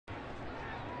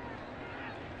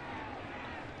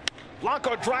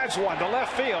Blanco drives one to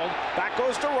left field. Back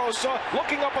goes to Rosa,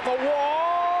 looking up at the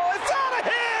wall. It's out of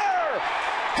here!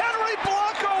 Henry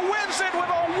Blanco wins it with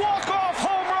a walk-off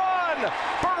home run.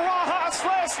 Barajas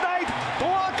last night,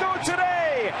 Blanco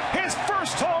today. His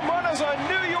first home run as a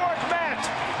New York Met.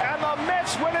 And the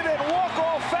Mets win it in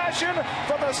walk-off fashion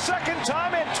for the second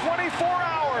time in 24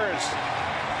 hours.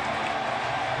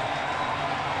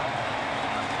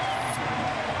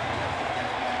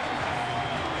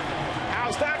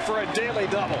 How's that for a daily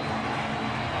double?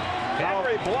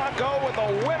 Henry Blanco with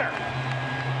a winner.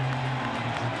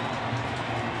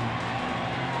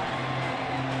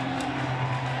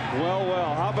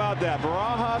 Well, how about that?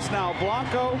 Barajas, now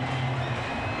Blanco.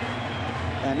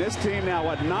 And this team now,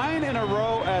 what, 9 in a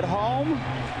row at home?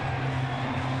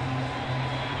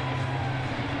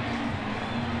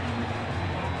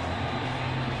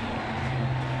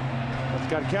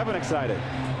 That's got Kevin excited.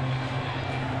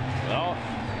 Well,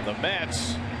 the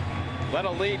Mets let a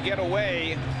lead get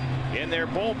away in their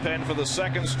bullpen for the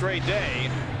second straight day.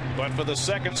 But for the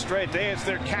second straight day, it's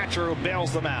their catcher who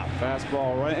bails them out.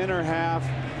 Fastball right inner half,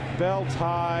 belt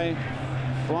high.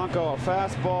 Blanco, a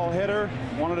fastball hitter,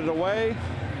 wanted it away.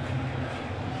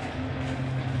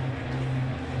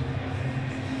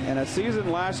 And a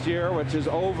season last year, which is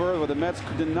over, where the Mets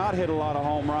did not hit a lot of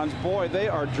home runs. Boy, they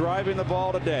are driving the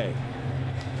ball today.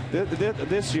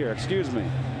 This year, excuse me.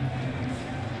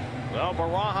 Well,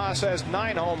 Barajas has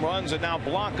 9 home runs, and now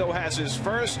Blanco has his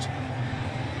first.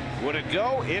 Would it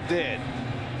go? It did.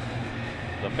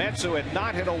 The Mets, who had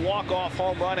not hit a walk-off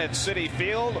home run at Citi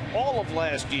Field all of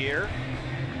last year,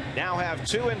 now have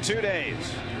 2 in 2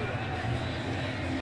 days.